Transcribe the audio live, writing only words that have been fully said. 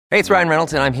Hey, it's Ryan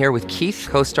Reynolds, and I'm here with Keith,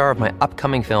 co-star of my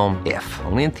upcoming film, If,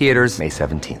 only in theaters May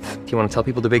 17th. Do you want to tell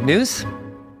people the big news?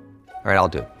 All right, I'll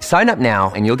do it. Sign up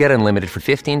now and you'll get unlimited for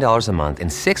 $15 a month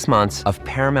and 6 months of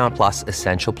Paramount Plus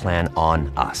Essential Plan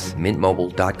on us.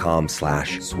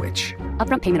 MintMobile.com/switch.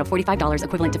 Upfront payment of $45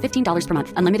 equivalent to $15 per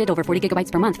month. Unlimited over 40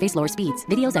 gigabytes per month. Face lower speeds.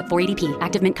 Videos at 480p.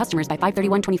 Active Mint customers by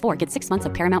 531.24 get 6 months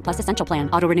of Paramount Plus Essential Plan.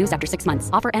 Auto renews after 6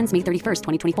 months. Offer ends May 31st,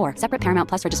 2024. Separate Paramount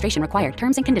Plus registration required.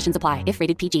 Terms and conditions apply if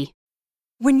rated PG.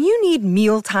 When you need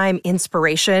mealtime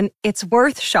inspiration, it's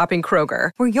worth shopping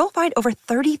Kroger, where you'll find over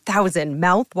 30,000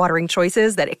 mouth-watering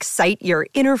choices that excite your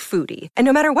inner foodie. And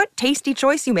no matter what tasty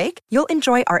choice you make, you'll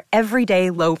enjoy our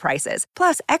everyday low prices,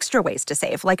 plus extra ways to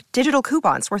save, like digital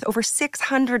coupons worth over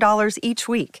 $600 each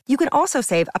week. You can also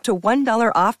save up to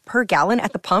 $1 off per gallon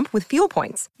at the pump with fuel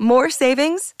points. More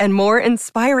savings and more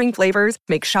inspiring flavors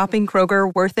make shopping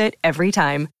Kroger worth it every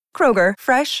time. Kroger,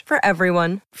 fresh for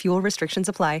everyone. Fuel restrictions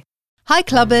apply. Hi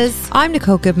Clubbers, I'm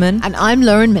Nicole Goodman. And I'm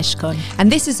Lauren Mishkon.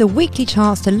 And this is a weekly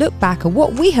chance to look back at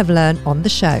what we have learned on the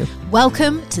show.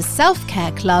 Welcome to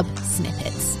Self-Care Club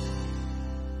Snippets.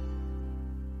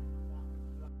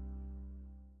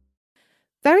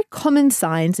 Very common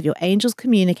signs of your angels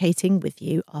communicating with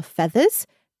you are feathers,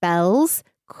 bells,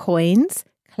 coins,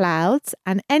 clouds,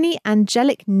 and any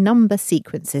angelic number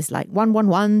sequences like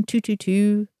 111,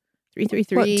 222,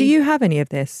 333. What, do you have any of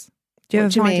this? Do you What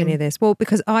ever do you find mean? any of this? Well,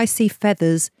 because I see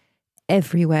feathers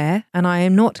everywhere, and I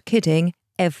am not kidding,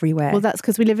 everywhere. Well, that's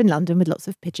because we live in London with lots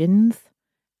of pigeons.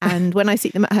 And when I see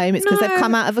them at home, it's because they've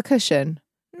come out of a cushion.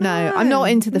 No, I'm not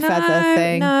into the feather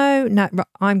thing. No. Right,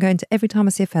 I'm going to, every time I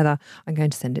see a feather, I'm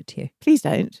going to send it to you. Please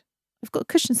don't. I've got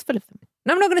cushions full of them.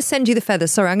 No, I'm not going to send you the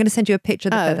feathers. Sorry, I'm going to send you a picture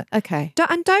of the feather. Okay.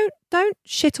 Don't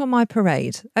shit on my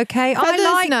parade, okay? Feathers,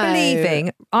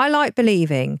 I like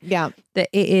believing Yeah. that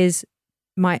it is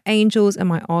my angels and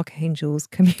my archangels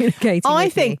communicating I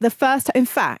with think me.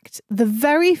 the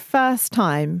very first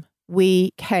time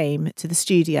we came to the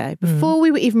studio, before we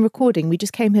were even recording, we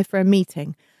just came here for a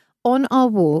meeting. On our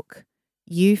walk,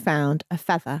 you found a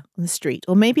feather on the street,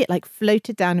 or maybe it like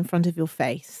floated down in front of your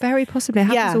face. Very possibly. It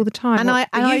happens all the time.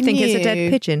 And you think it's a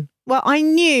dead pigeon. Well, I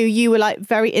knew you were like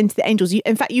very into the angels.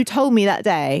 In fact, you told me that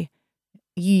day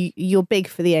you're big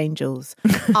for the angels.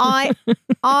 I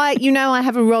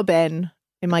have a robin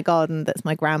in my garden that's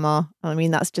my grandma. I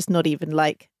mean, that's just not even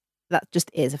like, that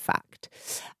just is a fact.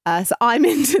 So I'm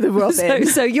into the robin.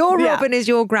 So your robin is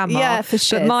your grandma. Yeah, for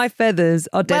sure. But my feathers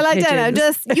are dead pigeons. Well, I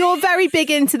don't know. You're very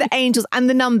big into the angels and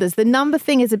the numbers. The number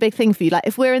thing is a big thing for you. Like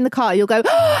if we're in the car, you'll go,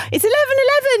 oh, it's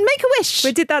 11:11, make a wish.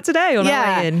 We did that today on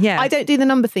our way in. Yeah. I don't do the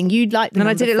number thing. You'd like the And number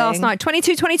I did it last thing. night.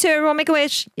 22, everyone make a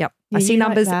wish. Yep. I see you like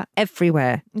numbers that.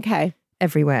 everywhere. Okay.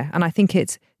 Everywhere. And I think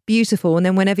it's beautiful. And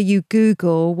then whenever you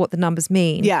Google what the numbers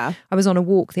mean. Yeah. I was on a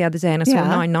walk the other day and I saw Yeah.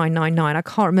 9999. I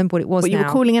can't remember what it was What, you now.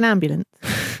 were calling an ambulance?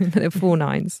 There were 4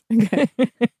 9s. Okay.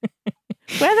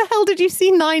 Where the hell did you see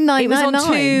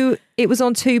 9999? It was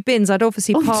on 2 bins. I'd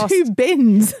obviously On passed 2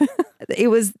 bins. it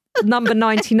was number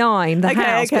 99, the Okay,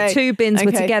 house, okay. but 2 bins were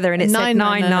Okay. together and it said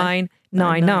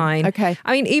 9999. Okay.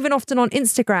 I mean, even often on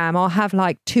Instagram, I'll have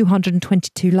like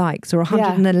 222 likes or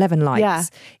 111 likes. Yeah.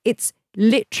 It's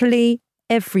literally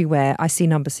everywhere I see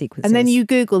number sequences. And then you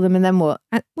Google them and then what?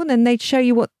 Well, then they'd show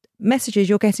you what messages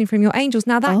you're getting from your angels.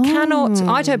 Now, that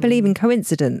I don't believe in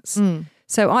coincidence.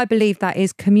 So I believe that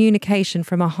is communication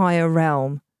from a higher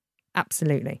realm.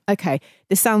 Absolutely. Okay,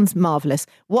 this sounds marvellous.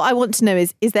 What I want to know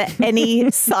is there any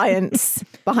science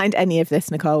behind any of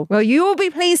this, Nicole? Well, you'll be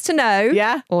pleased to know.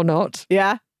 Yeah? Or not.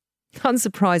 Yeah?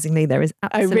 Unsurprisingly, there is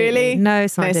absolutely really? no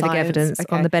scientific science. evidence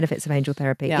Okay. on the benefits of angel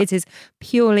therapy. Yeah. It is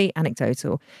purely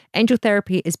anecdotal. Angel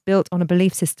therapy is built on a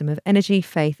belief system of energy,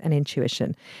 faith, and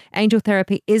intuition. Angel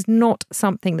therapy is not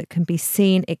something that can be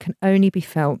seen. It can only be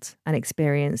felt and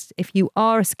experienced. If you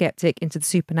are a skeptic into the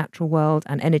supernatural world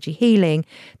and energy healing,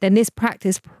 then this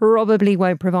practice probably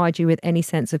won't provide you with any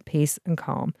sense of peace and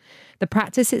calm. The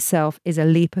practice itself is a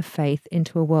leap of faith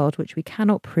into a world which we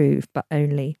cannot prove, but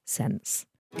only sense.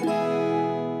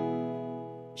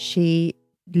 She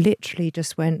literally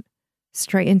just went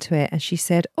straight into it and she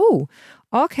said, oh,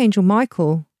 Archangel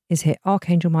Michael is here.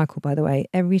 Archangel Michael, by the way,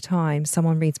 every time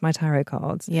someone reads my tarot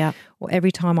cards, or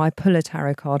every time I pull a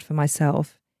tarot card for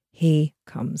myself, he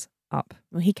comes up.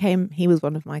 Well, he was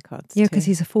one of my cards. Yeah, because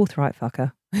he's a forthright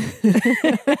fucker.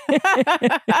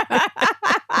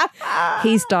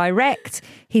 He's direct.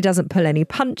 He doesn't pull any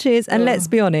punches. And let's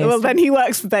be honest. Well, then he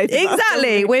works for both of us.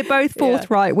 Exactly. We're both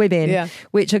forthright women,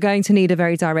 which are going to need a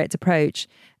very direct approach.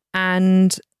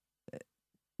 And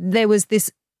there was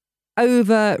this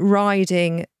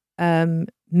overriding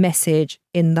message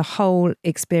in the whole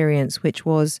experience, which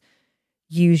was,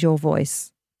 use your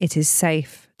voice. It is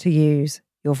safe to use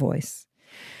your voice.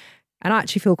 And I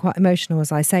actually feel quite emotional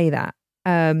as I say that.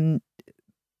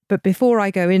 But before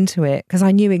I go into it, because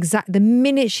I knew the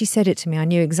minute she said it to me, I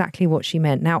knew exactly what she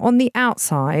meant. Now, on the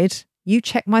outside, you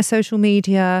check my social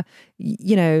media,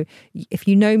 you know, if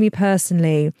you know me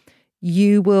personally,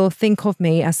 you will think of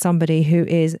me as somebody who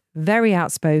is very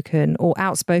outspoken or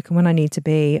outspoken when I need to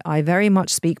be. I very much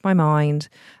speak my mind,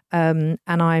 and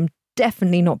I'm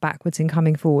definitely not backwards in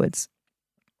coming forwards.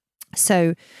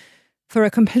 So for a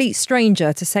complete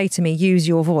stranger to say to me, use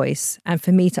your voice, and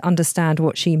for me to understand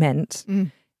what she meant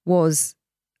was,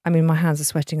 I mean, my hands are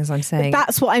sweating as I'm saying. But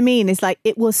that's what I mean. Is like,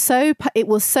 it was so to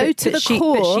the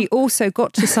core. But she also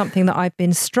got to something that I've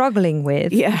been struggling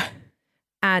with. Yeah.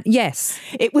 And yes,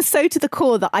 it was so to the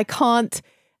core that I can't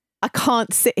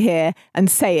sit here and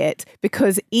say it,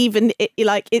 because even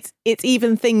it's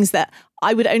even things that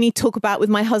I would only talk about with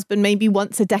my husband maybe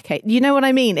once a decade. You know what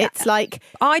I mean? It's like,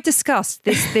 I discussed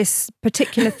this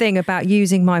particular thing about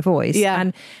using my voice,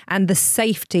 and the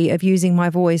safety of using my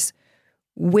voice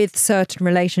with certain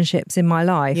relationships in my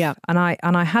life. Yeah. And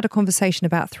I had a conversation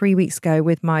about 3 weeks ago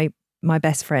with my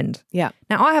best friend. Yeah.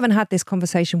 Now, I haven't had this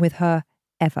conversation with her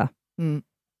ever.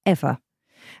 Ever.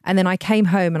 And then I came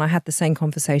home and I had the same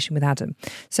conversation with Adam.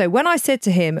 So when I said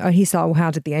to him, he said, well, how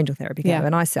did the angel therapy go? Yeah.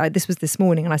 And I said, this was this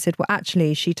morning. And I said, well,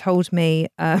 actually, she told me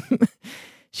that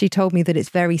it's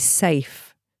very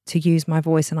safe to use my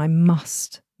voice, and I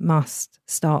must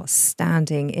start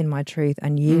standing in my truth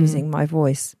and using my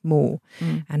voice more.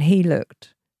 And he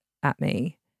looked at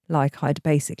me like I'd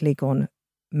basically gone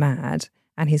mad.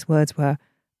 And his words were,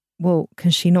 well,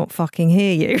 can she not fucking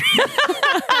hear you?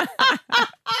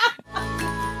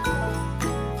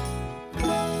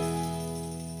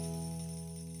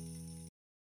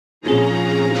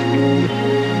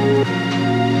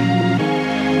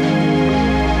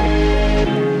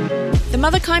 The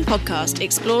Motherkind podcast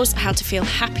explores how to feel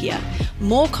happier,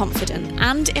 more confident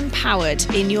and empowered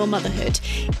in your motherhood,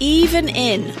 even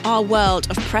in our world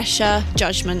of pressure,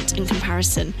 judgment and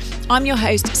comparison. I'm your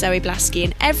host, Zoe Blaski,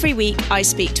 and every week I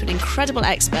speak to an incredible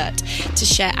expert to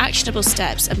share actionable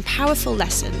steps and powerful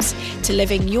lessons to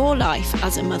living your life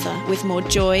as a mother with more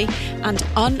joy and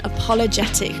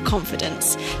unapologetic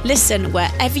confidence. Listen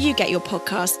wherever you get your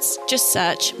podcasts, just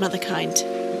search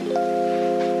Motherkind.